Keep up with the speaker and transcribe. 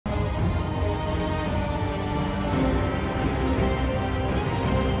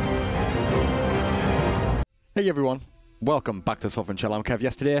Hey everyone, welcome back to Sovereign Chill. I'm Kev.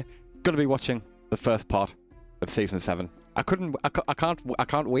 Yesterday, gonna be watching the first part of season 7. I can't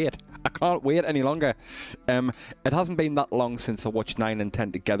wait. I can't wait any longer. It hasn't been that long since I watched 9 and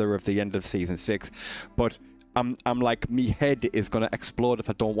 10 together of the end of season 6, but I'm like, me head is gonna explode if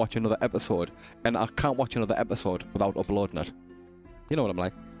I don't watch another episode, and I can't watch another episode without uploading it. You know what I'm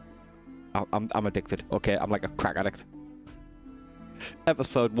like? I'm addicted. Okay, I'm like a crack addict.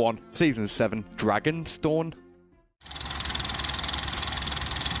 Episode 1, Season 7, Dragonstone.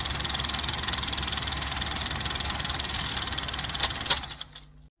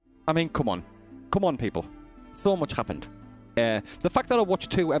 I mean, come on. Come on, people. So much happened. The fact that I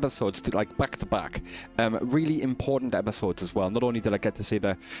watched 2 episodes, like, back to back, really important episodes as well. Not only did I get to see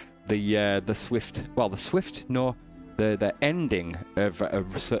the ending of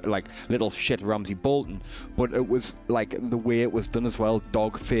like little shit Ramsay Bolton, but it was like the way it was done as well.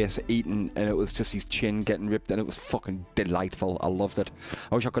 Dog face eaten, and it was just his chin getting ripped, and it was fucking delightful. I loved it.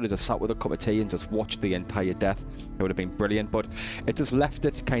 I wish I could have just sat with a cup of tea and just watched the entire death. It would have been brilliant, but it just left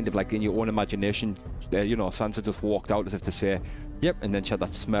it kind of like in your own imagination. You know, Sansa just walked out as if to say, yep, and then she had that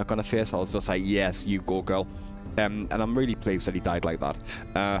smirk on her face. I was just like, yes, you go, girl. And I'm really pleased that he died like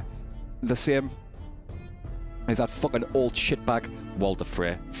that. The same is that fucking old shitbag, Walder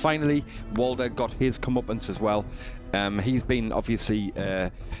Frey. Finally, Walder got his comeuppance as well. He's been obviously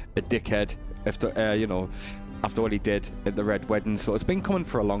a dickhead after, you know, after what he did at the Red Wedding. So it's been coming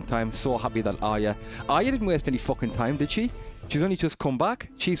for a long time. So happy that Arya didn't waste any fucking time, did she? She's only just come back.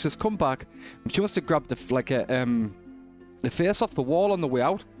 She's just come back. She must have grabbed the face off the wall on the way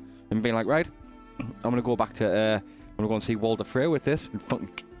out and been like, right, I'm gonna go back to, I'm gonna go and see Walder Frey with this and fucking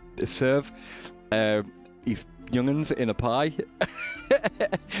serve his young'uns in a pie.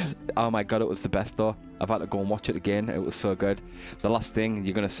 Oh my god, it was the best though. I've had to go and watch it again. It was so good. The last thing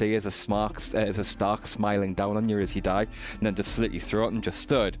you're gonna see is a Stark smiling down on you as you die, and then just slit your throat and just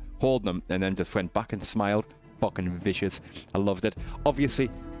stood holding them, and then just went back and smiled. Fucking vicious. I loved it. Obviously,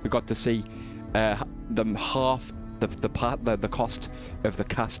 we got to see them half the cost of the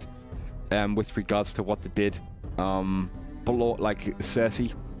cast with regards to what they did below, like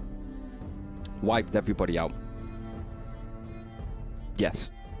Cersei wiped everybody out.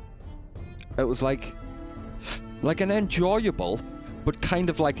 Yes. It was like an enjoyable, but kind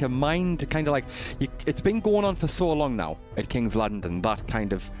of like a mind, kind of like, it's been going on for so long now at King's Landing,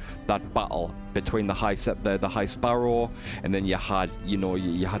 that battle between the High Sparrow, and then you had, you know,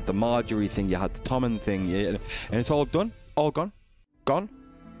 you had the Marjorie thing, you had the Tommen thing, and it's all done, all gone,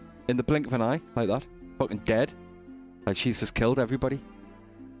 in the blink of an eye, like that, fucking dead, like she's just killed everybody.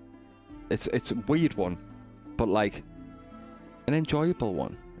 It's a weird one, but like an enjoyable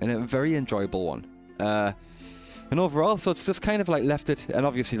one, and a very enjoyable one. And overall, so it's just kind of like left it. And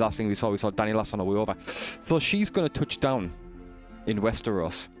obviously, last thing we saw Daenerys on her way over. So she's going to touch down in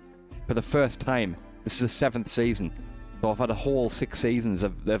Westeros for the first time. This is the 7th season. So I've had a whole 6 seasons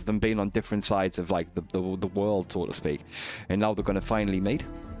of them being on different sides of like the world, so to speak. And now they're going to finally meet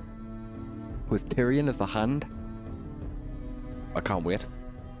with Tyrion as the Hand. I can't wait.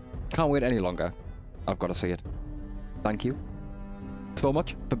 Can't wait any longer. I've got to see it. Thank you so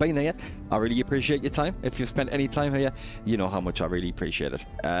much for being here. I really appreciate your time. If you've spent any time here, you know how much I really appreciate it.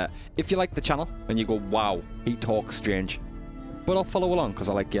 If you like the channel and you go, wow, he talks strange, but I'll follow along because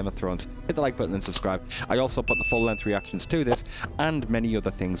I like Game of Thrones, hit the like button and subscribe. I also put the full length reactions to this and many other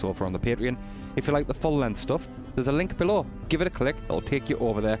things over on the Patreon. If you like the full length stuff, there's a link below. Give it a click. It'll take you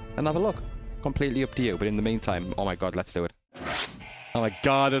over there and have a look. Completely up to you. But in the meantime, oh my god, let's do it. Oh my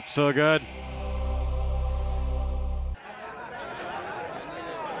god, it's so good.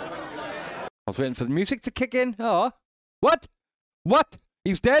 I was waiting for the music to kick in. Oh. What? What?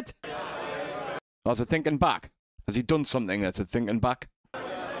 He's dead? Or is it thinking back? Has he done something that's thinking back?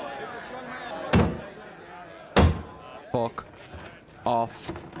 Fuck off.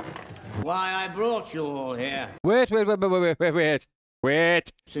 Why I brought you all here. Wait.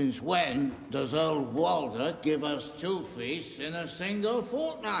 Since when does old Walder give us 2 feasts in a single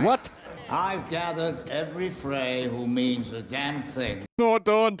fortnight? What? I've gathered every Frey who means a damn thing. No,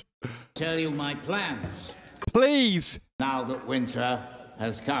 don't. Tell you my plans. Please. Now that winter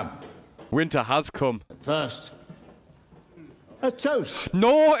has come. Winter has come. First, a toast.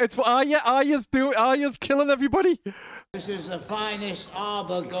 No, it's for Arya. Arya's killing everybody. This is the finest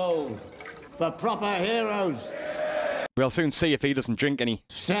arbor gold for proper heroes. We'll soon see if he doesn't drink any.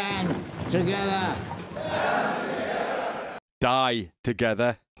 Stand together. Die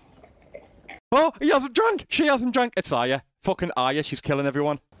together. Oh, he hasn't drunk. She hasn't drunk. It's Arya. Fucking Arya. She's killing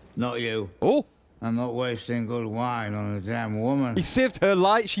everyone. Not you. Oh. I'm not wasting good wine on a damn woman. He saved her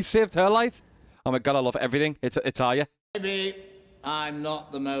life. She saved her life. Oh my god, I love everything. It's Arya. Maybe I'm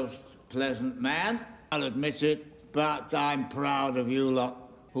not the most pleasant man, I'll admit it, but I'm proud of you lot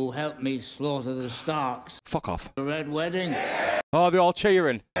who helped me slaughter the Starks. Fuck off. The Red Wedding. Oh, they're all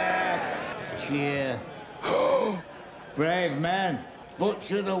cheering. Cheer. Brave men.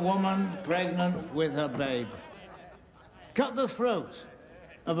 Butchered a woman pregnant with her babe. Cut the throat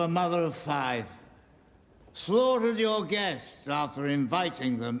of a mother of 5. Slaughtered your guests after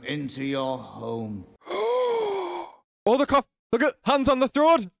inviting them into your home. Oh, the cop! Look at hands on the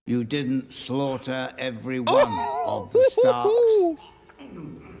throat. You didn't slaughter every one of the Starks.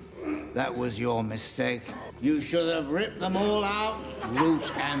 That was your mistake. You should have ripped them all out,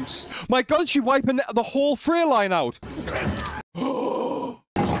 root and stem. My god, she's wiping the whole Frey line out.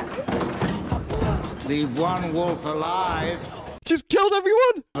 Leave one wolf alive. She's killed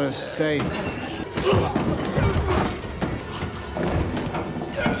everyone. For safe.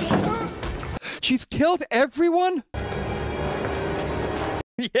 She's killed everyone?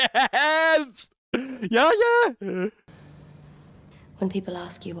 Yes! Yeah. When people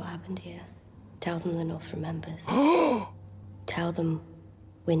ask you what happened here, tell them the North remembers. Tell them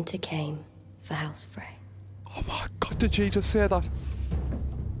winter came for House Frey. Oh my god, did she just say that?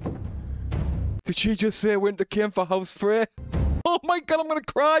 Did she just say winter came for House Frey? Oh my god, I'm gonna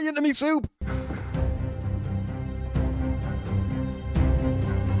cry into me soup!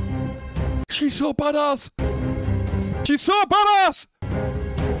 She's so badass! She's so badass!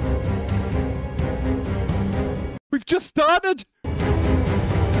 We've just started!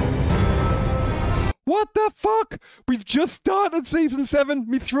 What the fuck? We've just started season 7.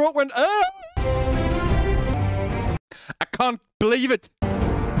 My throat went, ah! I can't believe it!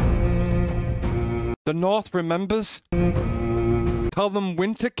 The North remembers. Tell them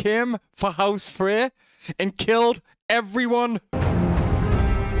winter came for House Frey and killed everyone.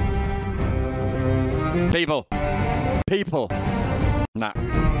 People. Nah.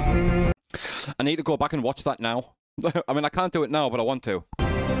 I need to go back and watch that now. I mean, I can't do it now, but I want to.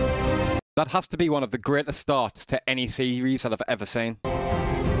 That has to be one of the greatest starts to any series that I've ever seen.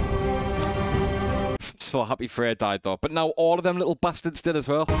 So happy Frey died though. But now all of them little bastards did as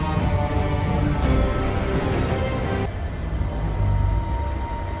well.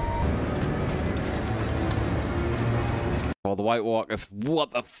 Oh, the White Walkers.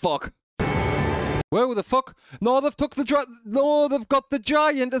 What the fuck? Where the fuck? No, they've took the no, they've got the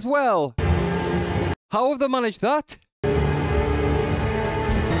giant as well. How have they managed that?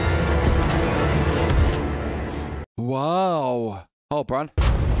 Wow. Oh, Bran.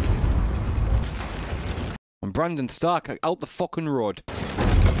 And Brandon Stark out the fucking road.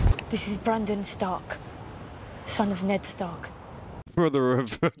 This is Brandon Stark, son of Ned Stark. Brother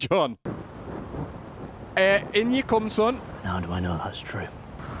of Jon. In you come, son. How do I know that's true?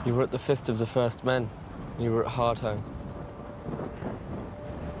 You were at the Fist of the First Men. You were at Hardhome.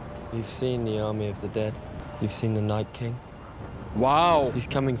 You've seen the army of the dead. You've seen the Night King. Wow. He's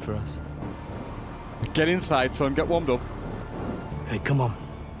coming for us. Get inside, son. Get warmed up. Okay, come on.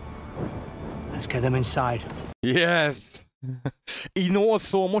 Let's get them inside. Yes. He knows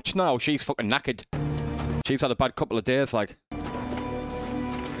so much now. She's fucking knackered. She's had a bad couple of days, like.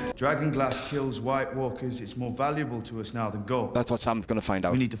 Dragonglass kills White Walkers. It's more valuable to us now than gold. That's what Sam's going to find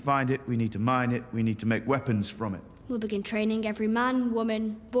out. We need to find it, we need to mine it, we need to make weapons from it. We'll begin training every man,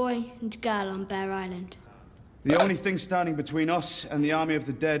 woman, boy and girl on Bear Island. The only thing standing between us and the army of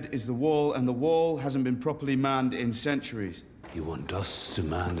the dead is the wall, and the wall hasn't been properly manned in centuries. You want us to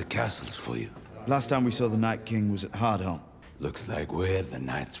man the castles for you? Last time we saw the Night King was at Hardhome. Looks like we're the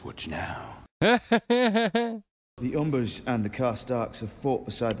Night's Watch now. The Umbers and the Karstarks have fought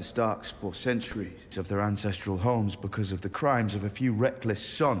beside the Starks for centuries of their ancestral homes because of the crimes of a few reckless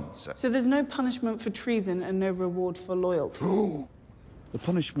sons. So there's no punishment for treason and no reward for loyalty? The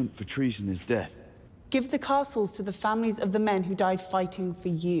punishment for treason is death. Give the castles to the families of the men who died fighting for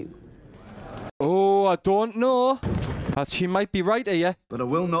you. Oh, I don't know. She might be right here. But I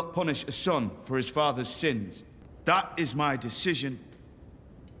will not punish a son for his father's sins. That is my decision.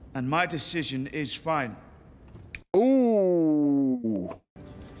 And my decision is final. Ooh.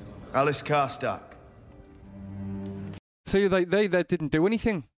 Alice Karstark. See, they didn't do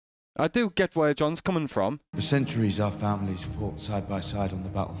anything. I do get where Jon's coming from. For centuries, our families fought side by side on the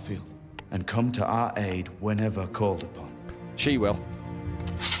battlefield and come to our aid whenever called upon. She will.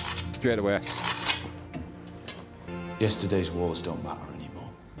 Straight away. Yesterday's wars don't matter anymore.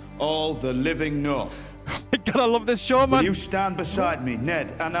 All the living know. God, I love this show, man. Will you stand beside me,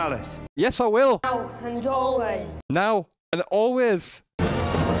 Ned and Alice? Yes, I will. Now and always. Now and always.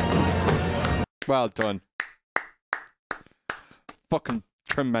 Well done. Fucking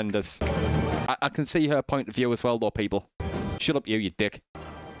tremendous. I can see her point of view as well, though, people. Shut up, you dick.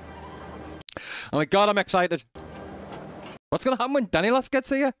 Oh my god, I'm excited. What's going to happen when Daenerys gets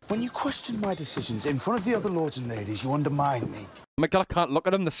here? When you question my decisions in front of the other lords and ladies, you undermine me. Oh my god, I can't look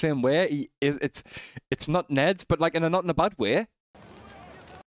at him the same way. It's not Ned's, but like not in a bad way.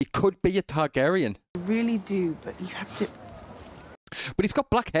 He could be a Targaryen. I really do, but you have to... But he's got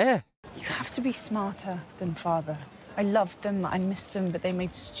black hair. You have to be smarter than father. I loved them, I missed them, but they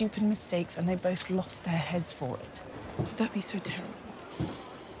made stupid mistakes and they both lost their heads for it. Would that be so terrible?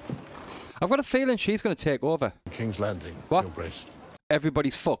 I've got a feeling she's going to take over. King's Landing, what? Your Grace.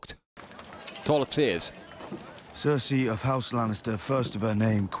 Everybody's fucked. That's all it says. Cersei of House Lannister, first of her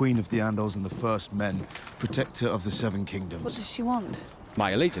name, Queen of the Andals and the First Men, Protector of the Seven Kingdoms. What does she want?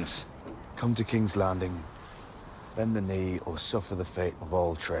 My allegiance. Come to King's Landing, bend the knee or suffer the fate of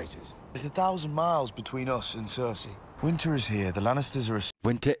all traitors. There's 1,000 miles between us and Cersei. Winter is here, the Lannisters are...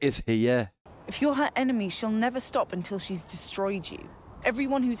 Winter is here. If you're her enemy, she'll never stop until she's destroyed you.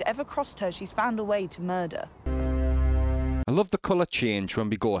 Everyone who's ever crossed her, she's found a way to murder. I love the colour change when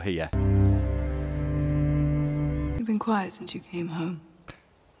we go here. You've been quiet since you came home.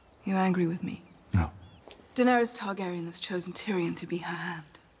 You angry with me? No. Daenerys Targaryen has chosen Tyrion to be her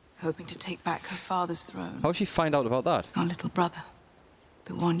hand, hoping to take back her father's throne. How did she find out about that? Our little brother.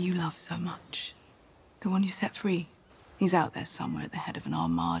 The one you love so much. The one you set free. He's out there somewhere at the head of an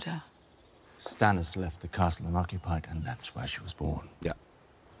armada. Stannis left the castle unoccupied, and that's where she was born. Yeah.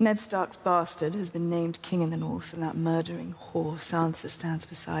 Ned Stark's bastard has been named king in the north, and that murdering whore Sansa stands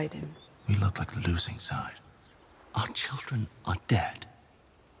beside him. We look like the losing side. Our children are dead.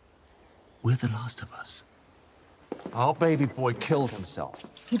 We're the last of us. Our baby boy killed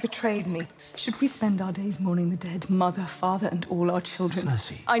himself. He betrayed me. Should we spend our days mourning the dead, mother, father, and all our children?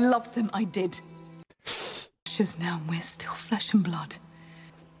 Cersei. I loved them, I did. She's now, we're still flesh and blood.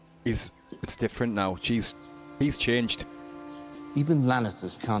 It's different now. He's changed. Even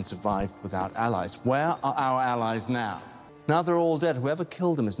Lannisters can't survive without allies. Where are our allies now? Now they're all dead. Whoever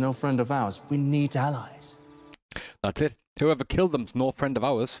killed them is no friend of ours. We need allies. That's it. Whoever killed them's no friend of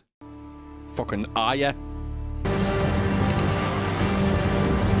ours. Fucking Arya.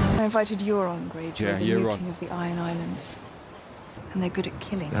 I invited Euron Greyjoy, Yeah, the Euron. new king of the Iron Islands. And they're good at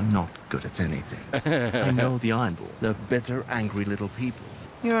killing. They're not good at anything. I know the Ironborn. They're bitter, angry little people.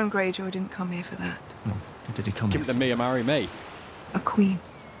 Euron Greyjoy didn't come here for that. What did he come Give it to me and marry me. A queen.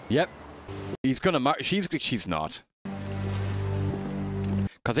 Yep. He's gonna marry. She's not.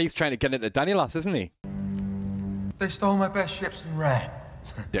 Because he's trying to get into Daenerys, isn't he? They stole my best ships and ran.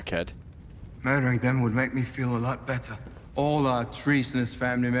 Dickhead. Murdering them would make me feel a lot better. All our treasonous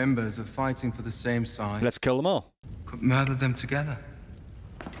family members are fighting for the same side. Let's kill them all. Could murder them together.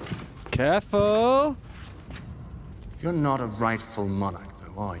 Careful. You're not a rightful monarch,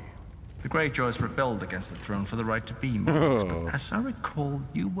 though, are you? The Greyjoys rebelled against the throne for the right to be monarchs, but as I recall,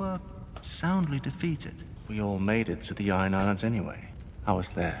 you were soundly defeated. We all made it to the Iron Islands anyway. I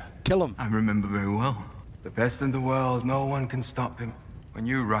was there. Kill him. I remember very well. The best in the world, no one can stop him. When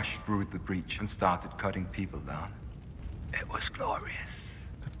you rushed through the breach and started cutting people down, it was glorious.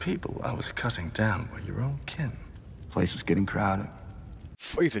 The people I was cutting down were your own kin. The place was getting crowded.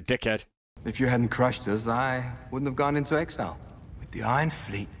 He's a dickhead. If you hadn't crushed us, I wouldn't have gone into exile. With the Iron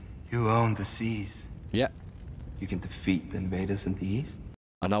Fleet, you own the seas. Yeah. You can defeat the invaders in the east.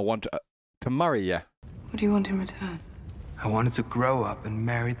 And I want to marry you. What do you want in return? I wanted to grow up and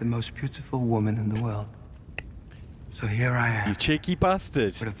marry the most beautiful woman in the world. So here I am. You cheeky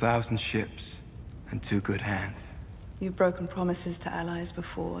bastard. With 1,000 ships and 2 good hands. You've broken promises to allies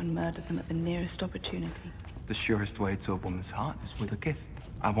before and murdered them at the nearest opportunity. The surest way to a woman's heart is with a gift.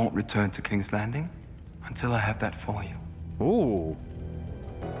 I won't return to King's Landing until I have that for you. Ooh.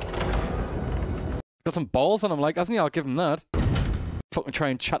 Got some balls on him, like, hasn't he? I'll give him that. Fucking try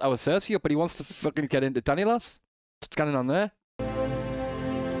and chat our Cersei up, but he wants to fucking get into Daenerys. Just getting on there.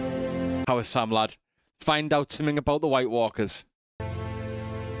 How is Sam, lad? Find out something about the White Walkers.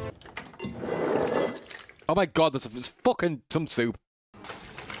 Oh my god, there's fucking some soup.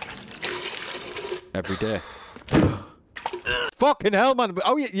 Every day. Fucking hell, man.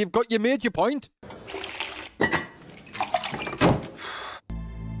 Oh, you made your point.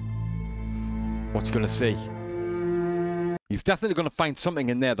 What's he gonna see? He's definitely gonna find something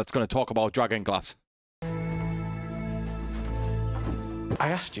in there that's gonna talk about Dragonglass. I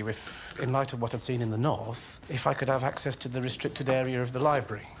asked you if, in light of what I'd seen in the north, if I could have access to the restricted area of the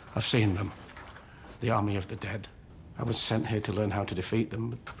library. I've seen them. The army of the dead. I was sent here to learn how to defeat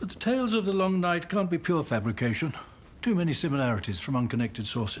them. But the tales of the Long Night can't be pure fabrication. Too many similarities from unconnected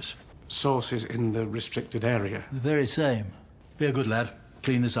sources. Sources in the restricted area? The very same. Be a good lad.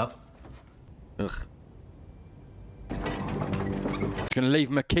 Clean this up. Ugh. He's gonna leave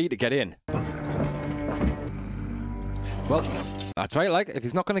him a key to get in. Well, that's right, like, if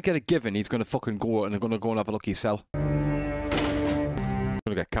he's not gonna get a given, he's gonna fucking go and gonna go and have a look himself. Gonna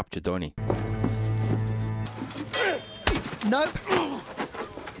get captured, don't he? No!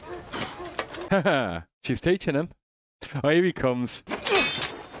 Haha, she's teaching him. Oh, here he comes.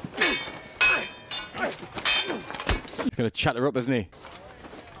 He's gonna chat her up, isn't he?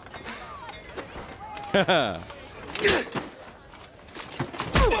 Haha.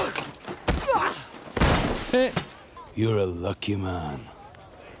 You're a lucky man.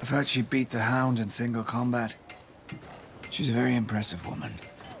 I've heard she beat the Hound in single combat. She's a very impressive woman.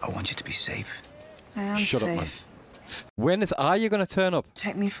 I want you to be safe. I am Shut safe. up, man. When is Arya gonna turn up?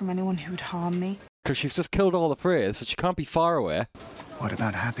 Protect me from anyone who would harm me. Because she's just killed all the Freys, so she can't be far away. What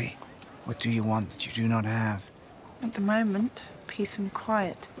about happy? What do you want that you do not have? At the moment, peace and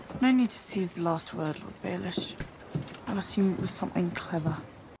quiet. No need to seize the last word, Lord Baelish. I'll assume it was something clever.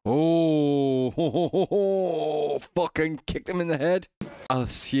 Oh, fucking kicked him in the head. I'll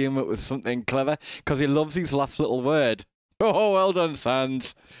assume it was something clever, because he loves his last little word. Oh, well done,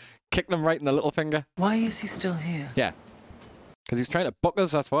 Sans. Kicked him right in the little finger. Why is he still here? Yeah. Because he's trying to buck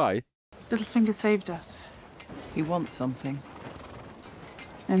us, that's why. Littlefinger saved us. He wants something.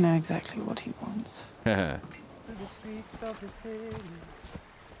 I know exactly what he wants.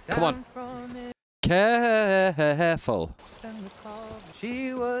 Come on. Careful.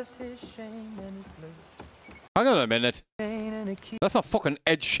 Hang on a minute. That's not fucking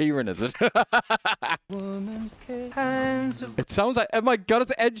Ed Sheeran, is it? It sounds like, oh my god,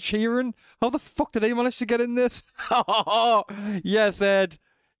 it's Ed Sheeran. How the fuck did he manage to get in this? Yes, Ed.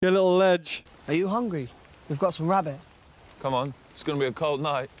 Your little ledge. Are you hungry? We've got some rabbit. Come on, it's going to be a cold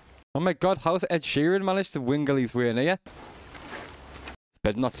night. Oh my god, how's Ed Sheeran managed to wingle his way in here?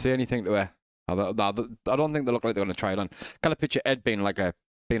 Better not say anything to her. I don't think they look like they're going to try it on. Kind of picture Ed being like a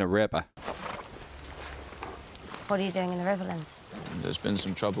raper. What are you doing in the Riverlands? There's been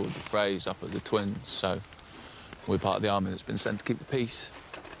some trouble with the Freys up at the Twins, so we're part of the army that's been sent to keep the peace.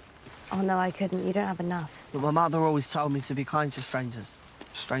 Oh, no, I couldn't. You don't have enough. But my mother always told me to be kind to strangers.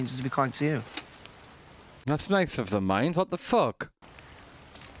 Strangers to be kind to you. That's nice of the mind. What the fuck?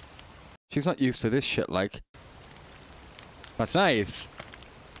 She's not used to this shit, like. That's nice.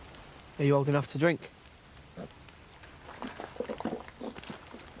 Are you old enough to drink?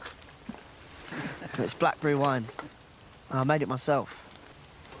 It's blackberry wine. I made it myself.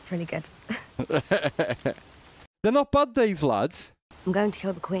 It's really good. They're not bad, these lads. I'm going to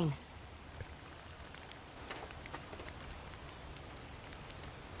kill the Queen.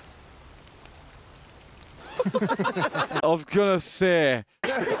 I was gonna say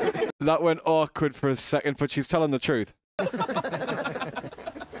that went awkward for a second, but she's telling the truth.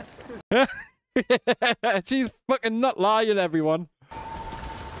 She's fucking not lying, everyone.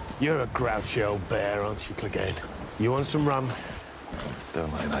 You're a grouchy old bear, aren't you, Clegane? You want some rum?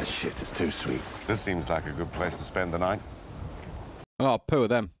 Don't like that shit, it's too sweet. This seems like a good place to spend the night. Oh, poor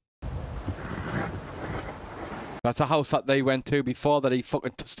them. That's a house that they went to before that he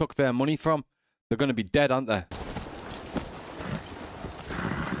fucking took their money from. They're gonna be dead, aren't they?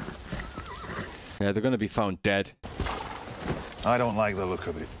 Yeah, they're gonna be found dead. I don't like the look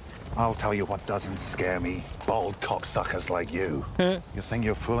of it. I'll tell you what doesn't scare me. Bald cocksuckers like you. You think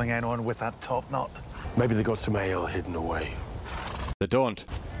you're fooling anyone with that top knot? Maybe they got some ale hidden away. They don't.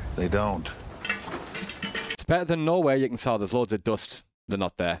 They don't. It's better than nowhere. You can tell there's loads of dust. They're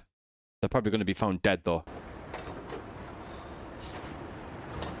not there. They're probably gonna be found dead, though.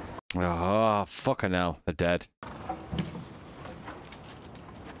 Oh, fucking hell. They're dead.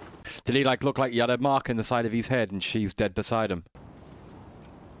 Did he, like, look like he had a mark in the side of his head and she's dead beside him?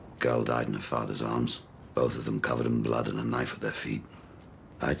 Girl died in her father's arms, both of them covered in blood and a knife at their feet.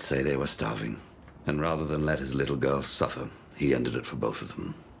 I'd say they were starving, and rather than let his little girl suffer, he ended it for both of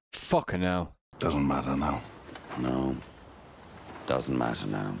them. Fucking hell. Doesn't matter now. No. Doesn't matter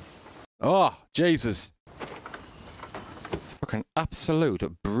now. Oh, Jesus. Fucking absolute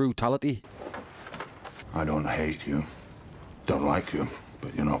brutality. I don't hate you. Don't like you,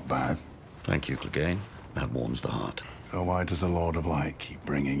 but you're not bad. Thank you, Clegane. That warms the heart. So why does the Lord of Light keep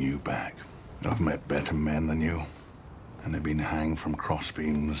bringing you back? I've met better men than you, and they've been hanged from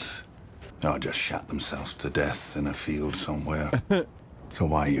crossbeams, or just shot themselves to death in a field somewhere. So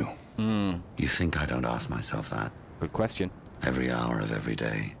why you? You think I don't ask myself that? Good question. Every hour of every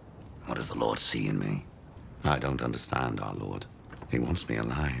day. What does the Lord see in me? I don't understand our Lord. He wants me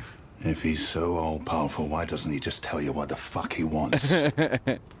alive. If he's so all-powerful, why doesn't he just tell you what the fuck he wants?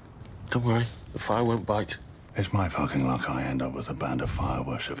 Don't worry, the fire won't bite. It's my fucking luck I end up with a band of fire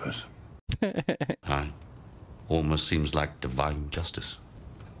worshippers. Aye. Almost seems like divine justice.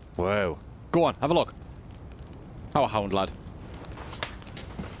 Whoa. Go on, have a look. How a hound, lad.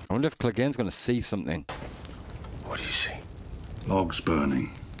 I wonder if Clegane's going to see something. What do you see? Logs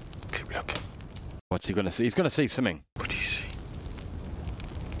burning. Keep looking. What's he going to see? He's going to see something. What do you see?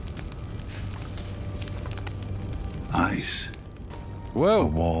 Ice. Whoa. A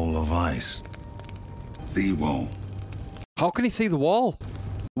wall of ice. The wall. How can he see the wall?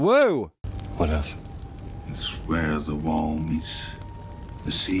 Whoa. What else? It's where the wall meets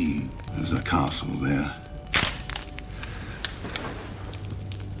the sea. There's a castle there.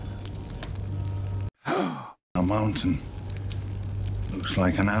 A mountain. Looks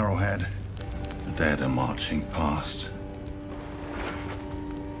like an arrowhead. The dead are marching past.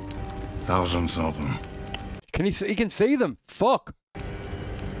 Thousands of them. Can he see? He can see them. Fuck. Do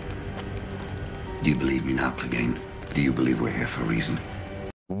you believe me now, Clegane? Do you believe we're here for a reason?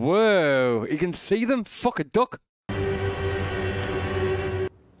 Whoa. He can see them? Fuck a duck.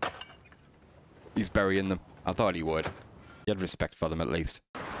 He's burying them. I thought he would. He had respect for them at least.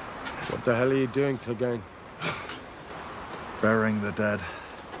 What the hell are you doing, Clegane? Burying the dead.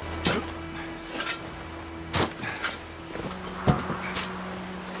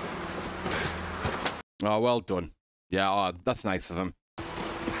 Oh, well done. Yeah, oh, that's nice of him.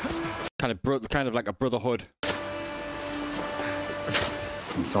 Kind of like a brotherhood.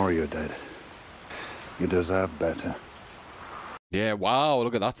 I'm sorry you're dead. You deserve better. Yeah, wow,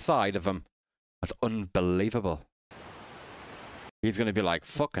 look at that side of him. That's unbelievable. He's going to be like,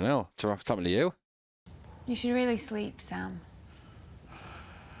 fucking hell, what's happened to you? You should really sleep, Sam.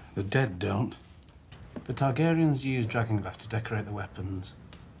 The dead don't. The Targaryens used dragonglass to decorate the weapons,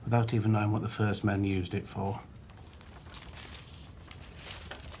 without even knowing what the first men used it for.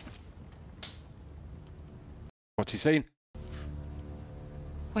 What's he saying?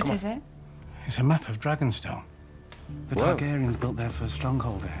 What is it? It's a map of Dragonstone. The Whoa. Targaryens built their first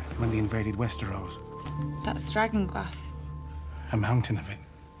stronghold there when they invaded Westeros. That's dragonglass. A mountain of it.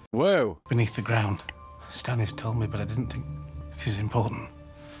 Whoa. Beneath the ground. Stannis told me, but I didn't think this is important.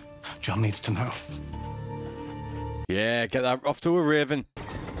 Jon needs to know. Yeah, get that off to a raven.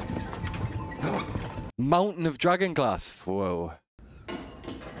 Mountain of dragonglass. Whoa.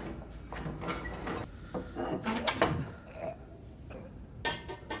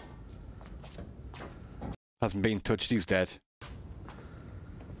 Hasn't been touched, he's dead.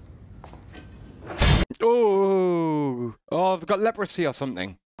 Oh, they've got leprosy or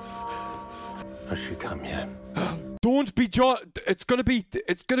something. Has she come yet? Don't be It's gonna be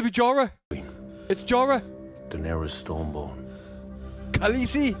Jorah. It's Jorah. Daenerys Stormborn.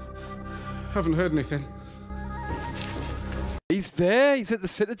 Khaleesi. Haven't heard anything. He's there. He's at the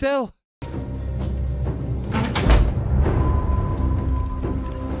Citadel.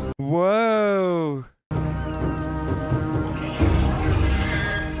 Whoa.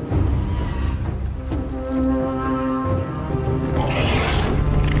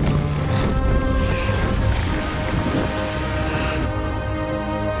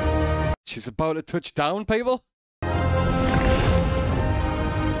 She's about to touch down, people.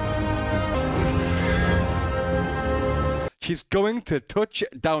 She's going to touch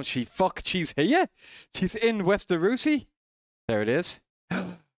down. She's here. She's in Westerosi. There it is.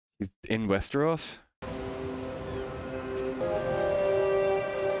 She's in Westeros.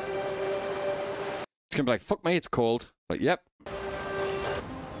 She's gonna be like, fuck me, it's cold. But yep.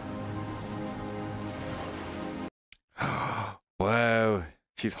 Wow.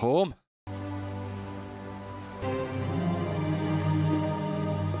 She's home.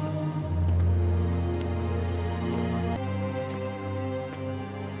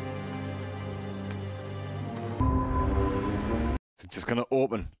 It's just gonna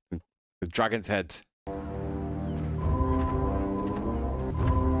open the dragon's heads.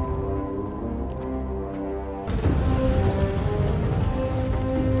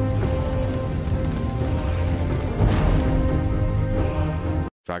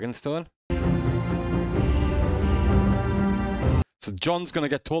 Dragonstone. So Jon's gonna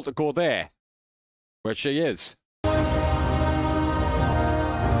get told to go there, where she is. There's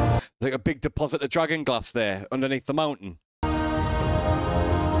like a big deposit of dragonglass there underneath the mountain.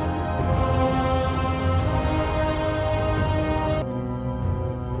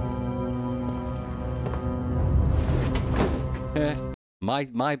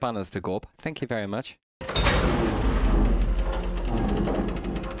 My banner's to go up. Thank you very much.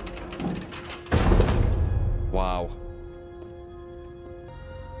 Wow.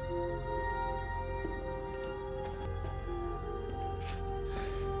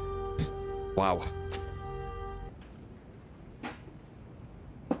 Wow.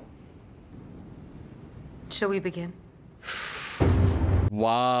 Shall we begin?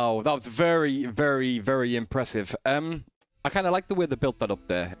 Wow, that was very, very, very impressive. I kind of like the way they built that up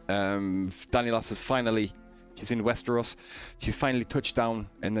there. Daenerys is finally, she's in Westeros. She's finally touched down,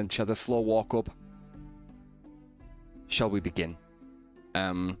 and then she had a slow walk up. Shall we begin?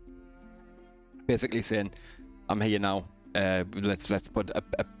 Basically saying, I'm here now. Let's put a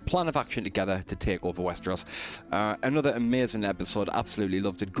plan of action together to take over Westeros. Another amazing episode. Absolutely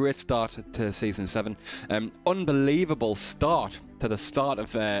loved it. Great start to season 7. Unbelievable start to the start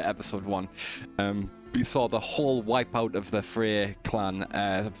of episode 1. We saw the whole wipeout of the Frey clan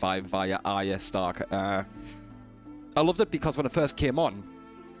via Arya Stark. I loved it because when it first came on,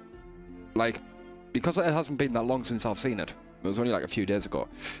 like, because it hasn't been that long since I've seen it. It was only like a few days ago.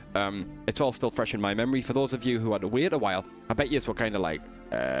 It's all still fresh in my memory. For those of you who had to wait a while, I bet you were kind of like,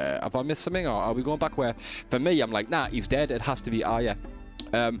 have I missed something, or are we going back where? For me, I'm like, nah, he's dead. It has to be Arya.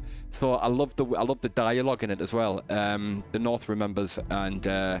 So I love the dialogue in it as well. The North remembers, and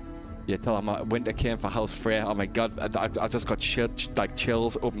yeah, tell him winter came for House Frey. Oh my god, I just got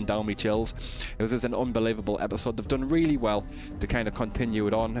chills up and down me chills. It was just an unbelievable episode. They've done really well to kind of continue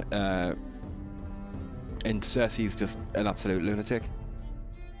it on. And Cersei's just an absolute lunatic.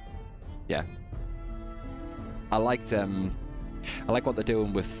 Yeah. I like what they're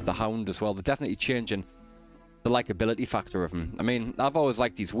doing with the Hound as well. They're definitely changing the likability factor of him. I mean, I've always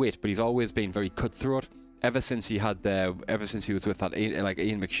liked his wit, but he's always been very cutthroat. Ever since he was with that like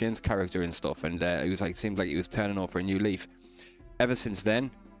Ian McShane's character and stuff, and it was like, seemed like he was turning over a new leaf. Ever since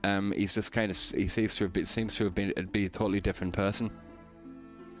then, he's just kind of, he seems to have been a totally different person.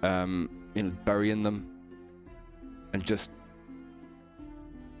 You know, burying them, and just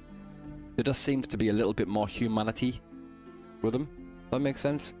there just seems to be a little bit more humanity with him. Does that make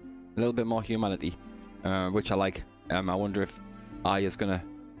sense? A little bit more humanity, which I like. I wonder if Arya's gonna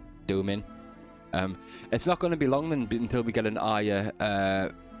do him in. It's not going to be long then until we get an Arya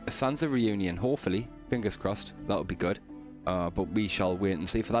Sansa reunion, hopefully. Fingers crossed. That would be good. But we shall wait and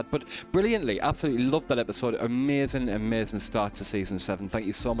see for that. But brilliantly, absolutely loved that episode. Amazing, amazing start to season 7. Thank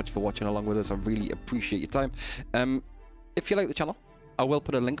you so much for watching along with us. I really appreciate your time. If you like the channel, I will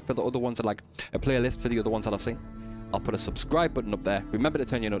put a link for the other ones, like a playlist for the other ones that I've seen. I'll put a subscribe button up there. Remember to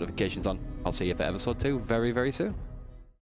turn your notifications on. I'll see you for episode 2 very, very soon.